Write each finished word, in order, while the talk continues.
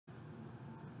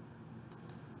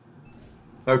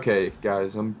Okay,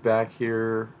 guys, I'm back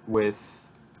here with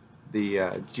the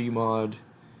Gmod,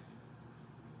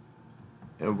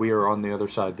 and we are on the other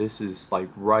side. This is like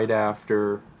right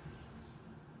after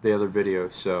the other video,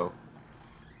 so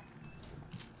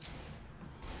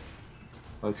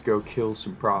let's go kill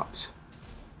some props.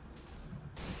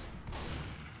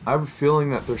 I have a feeling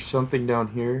that there's something down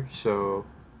here, so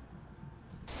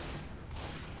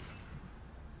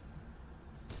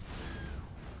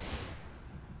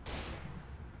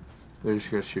they're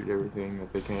just gonna shoot everything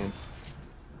that they can.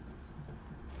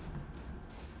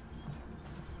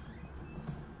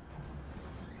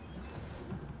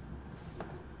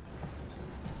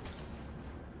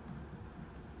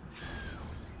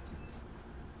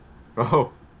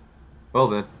 Oh, well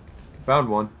then, found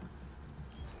one.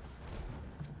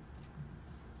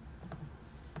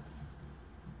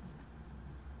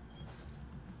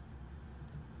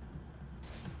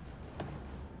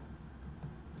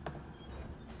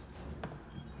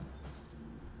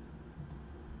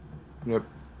 Yep,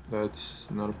 that's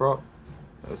not a prop.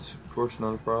 That's of course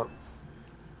not a prop.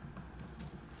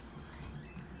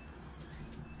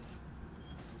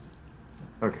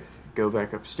 Okay, go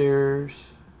back upstairs.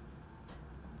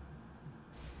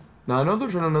 Now I know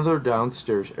there's another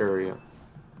downstairs area.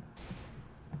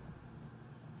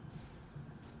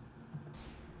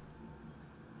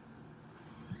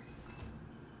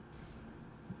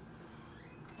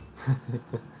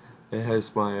 It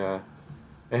has my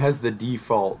it has the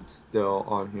default still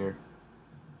on here.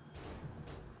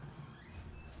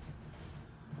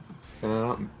 Can I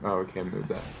not? Oh, I can't move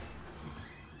that.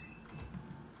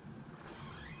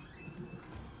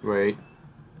 Wait.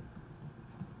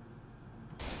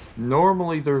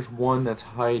 Normally there's one that's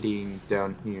hiding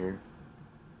down here.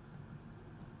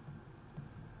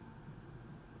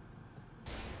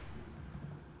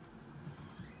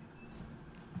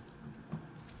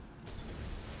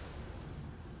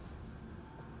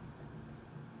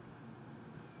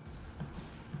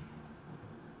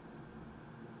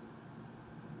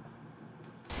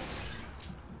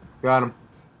 Got him.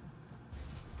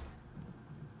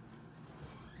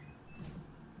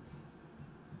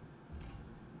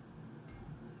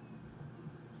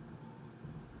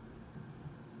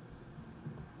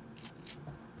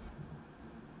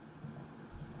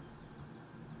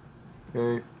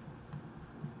 Okay.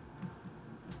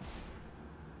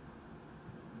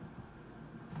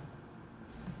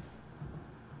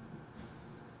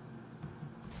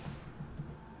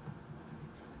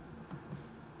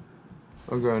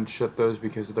 I'll go and shut those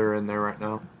because they're in there right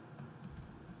now.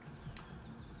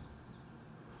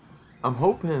 I'm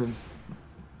hoping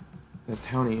that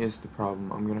Townie is the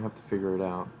problem. I'm gonna have to figure it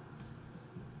out.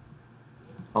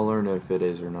 I'll learn if it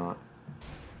is or not.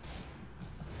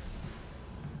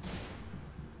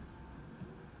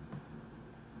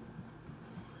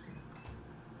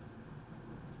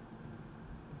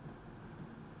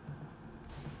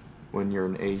 When you're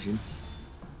an Asian.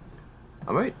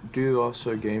 I might do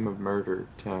also a game of Murder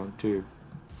Town too.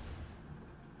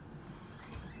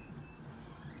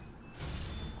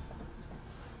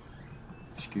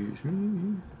 Excuse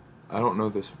me. I don't know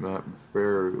this map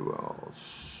very well,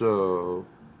 so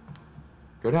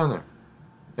go down there.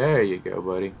 There you go,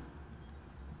 buddy.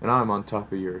 And I'm on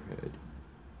top of your head.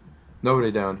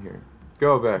 Nobody down here.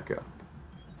 Go back up.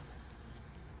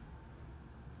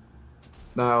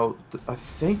 Now, I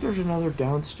think there's another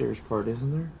downstairs part,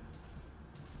 isn't there?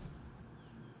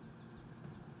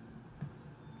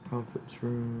 Conference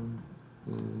room,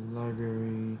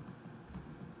 library.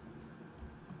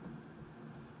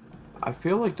 I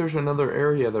feel like there's another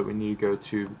area that we need to go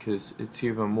to because it's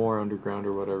even more underground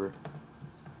or whatever.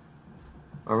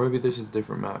 Or maybe this is a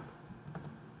different map.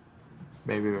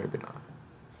 Maybe, maybe not.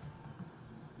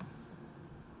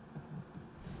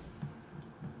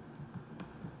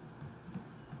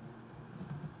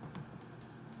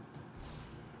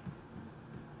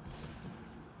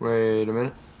 Wait a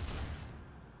minute.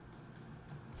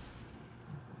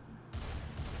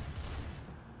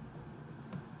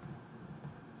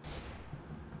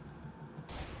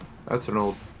 That's an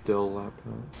old Dell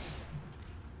laptop.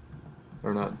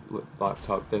 Or not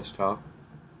laptop, desktop.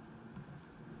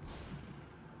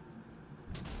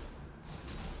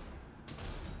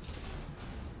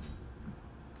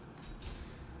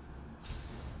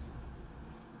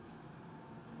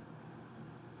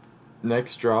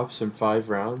 Next drops in 5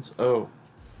 rounds. Oh.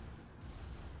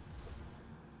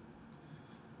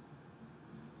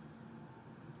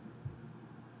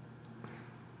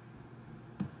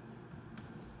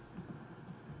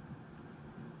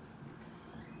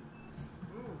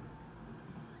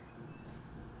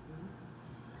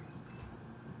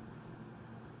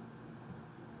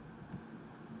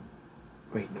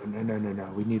 Wait,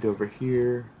 no. We need over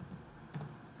here.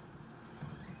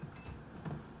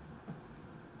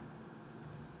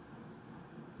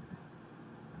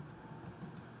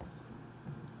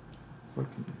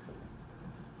 Fucking.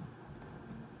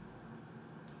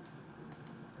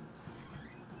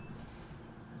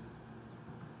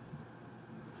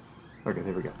 Okay,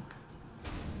 there we go.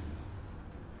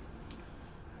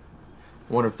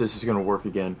 I wonder if this is gonna work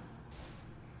again.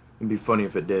 It'd be funny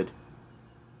if it did.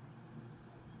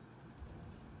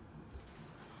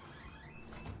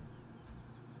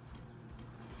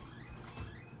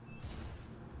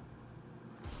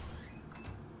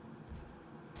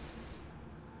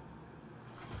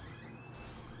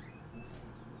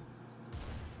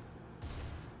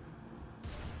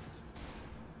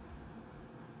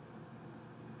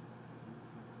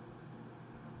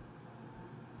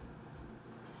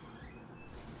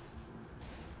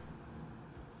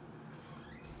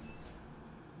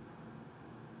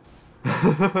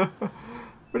 What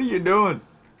are you doing?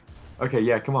 Okay,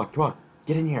 yeah, come on.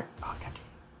 Get in here. Oh, God damn.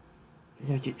 You're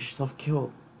gonna get yourself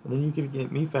killed. And then you're gonna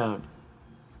get me found.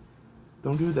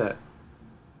 Don't do that.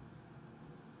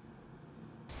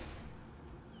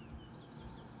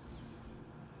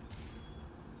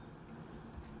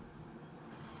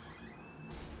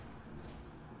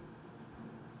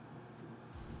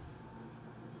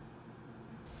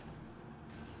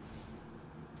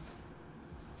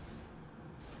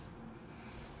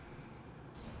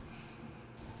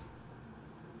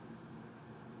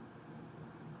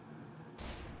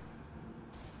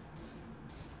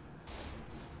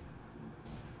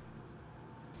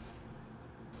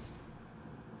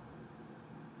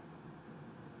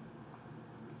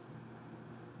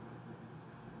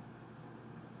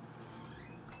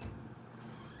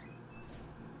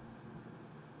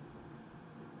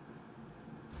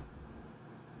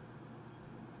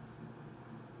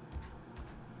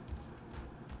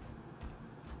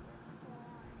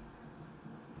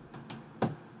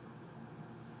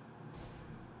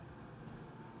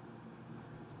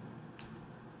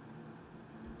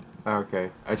 Okay,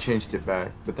 I changed it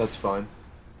back, but that's fine.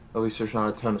 At least there's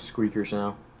not a ton of squeakers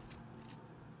now.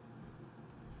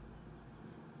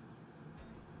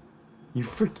 You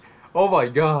freak. Oh my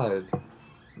god!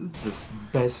 This is the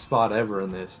best spot ever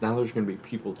in this. Now there's gonna be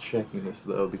people checking this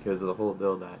though because of the whole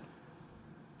deal that.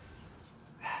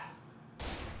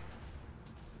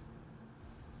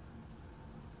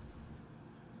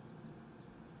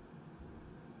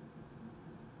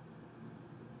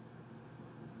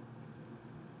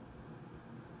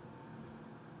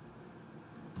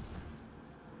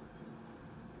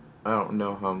 I don't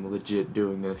know how I'm legit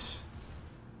doing this.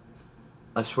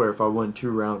 I swear if I win 2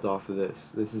 rounds off of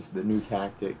this is the new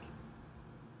tactic.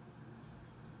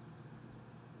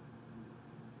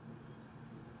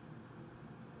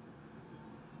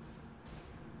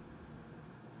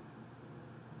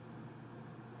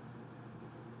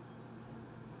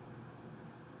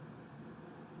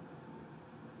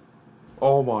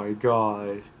 Oh my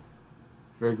god.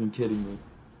 Freaking kidding me.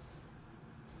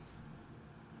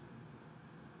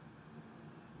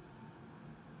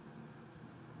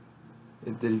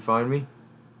 Did he find me?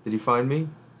 Did he find me?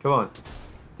 Come on.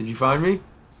 Did you find me?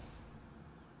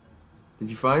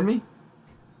 Did you find me?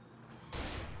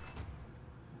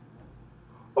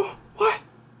 Oh, what?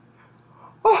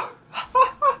 Oh!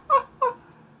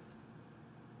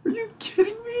 Are you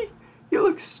kidding me? He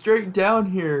looks straight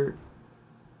down here.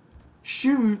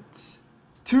 Shoots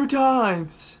 2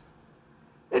 times.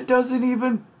 It doesn't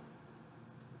even...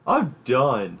 I'm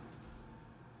done.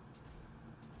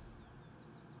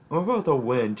 I'm about to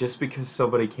win just because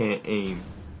somebody can't aim.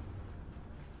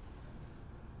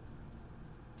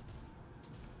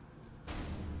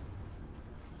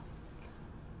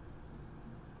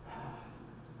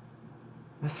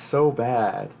 That's so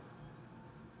bad.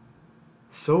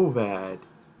 So bad.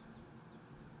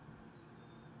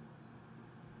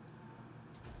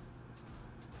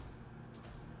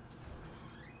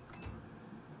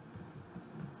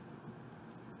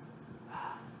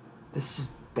 This is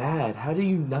bad. How do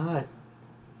you not?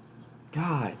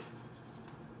 God.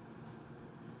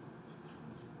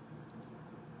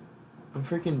 I'm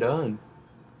freaking done.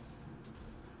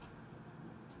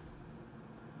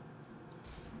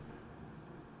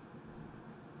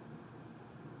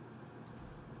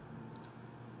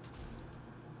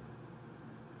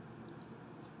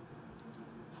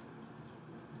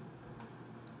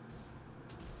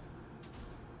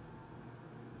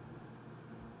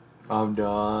 I'm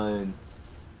done.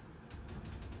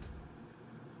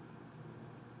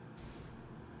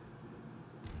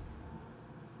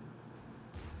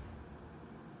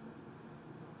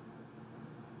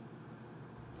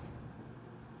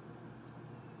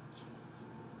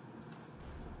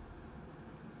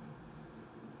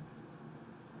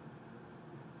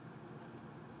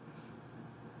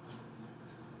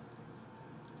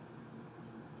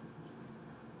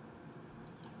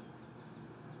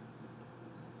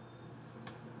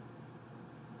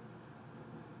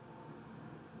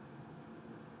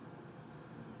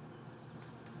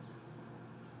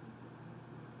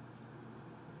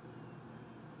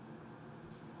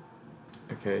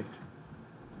 Okay.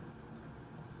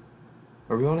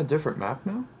 Are we on a different map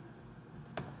now?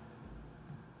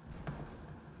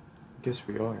 Guess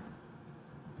we are.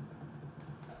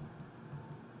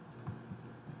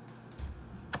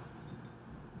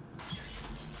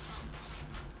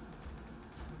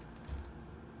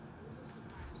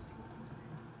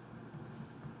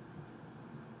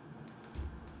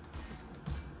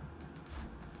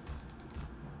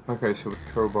 Okay, so with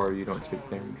crowbar you don't take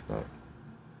damage back.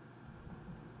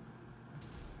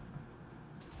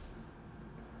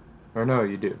 Or no,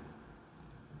 you do.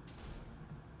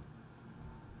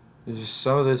 There's just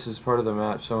some of this is part of the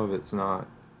map, some of it's not.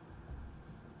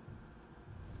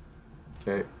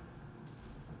 Okay.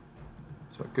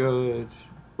 So good.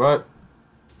 What?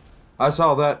 I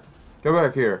saw that. Go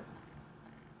back here.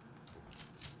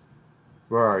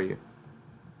 Where are you?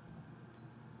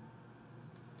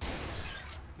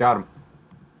 Got him.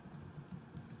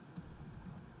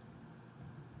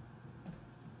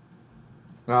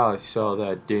 Well, I saw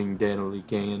that ding dangly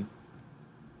can.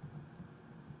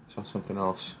 Saw something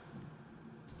else.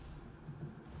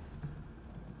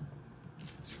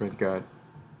 Swear to God.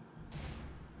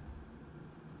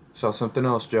 Saw something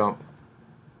else jump.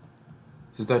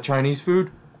 Is that Chinese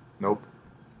food? Nope.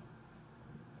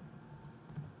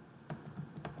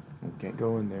 Can't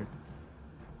go in there.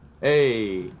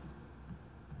 Hey!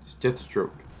 It's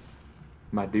Deathstroke.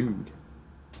 My dude.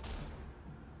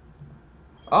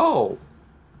 Oh!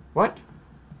 What?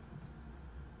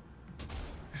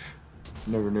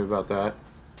 Never knew about that.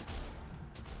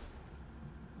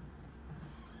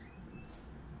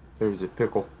 There's a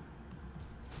pickle.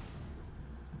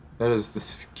 That is the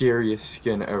scariest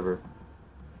skin ever.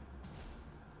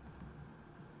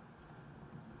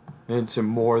 And it's in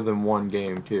more than one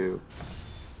game, too.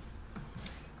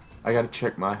 I gotta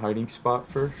check my hiding spot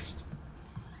first.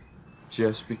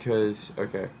 Just because,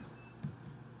 okay.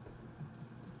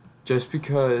 Just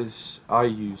because I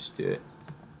used it,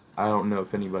 I don't know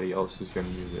if anybody else is gonna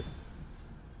use it.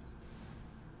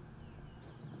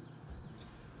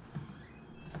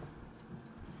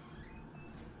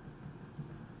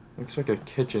 Looks like a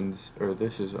kitchen's, or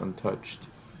this is untouched.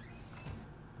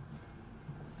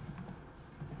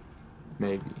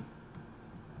 Maybe.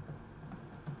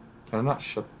 Can I not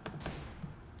shut?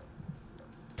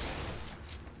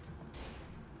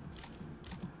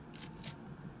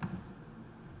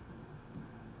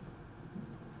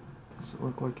 Doesn't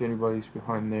look like anybody's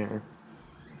behind there.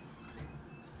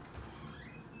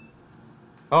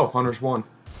 Oh, Hunter's won.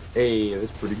 Hey,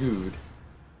 that's pretty good.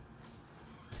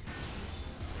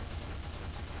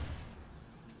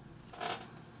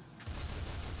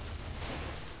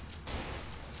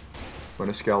 When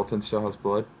a skeleton still has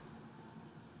blood?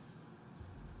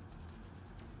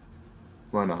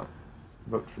 Why not?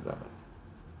 Vote for that.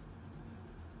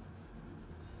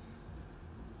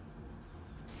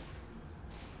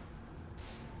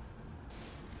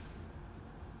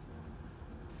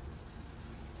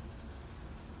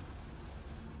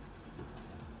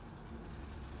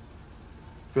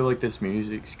 I feel like this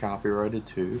music's copyrighted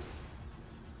too.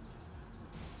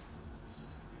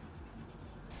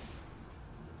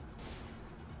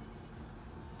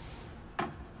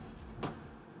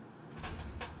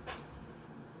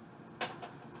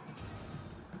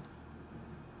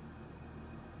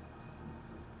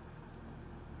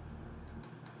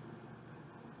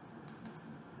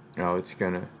 Oh, it's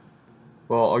gonna...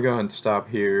 Well, I'll go ahead and stop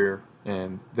here,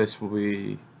 and this will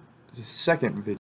be the second video.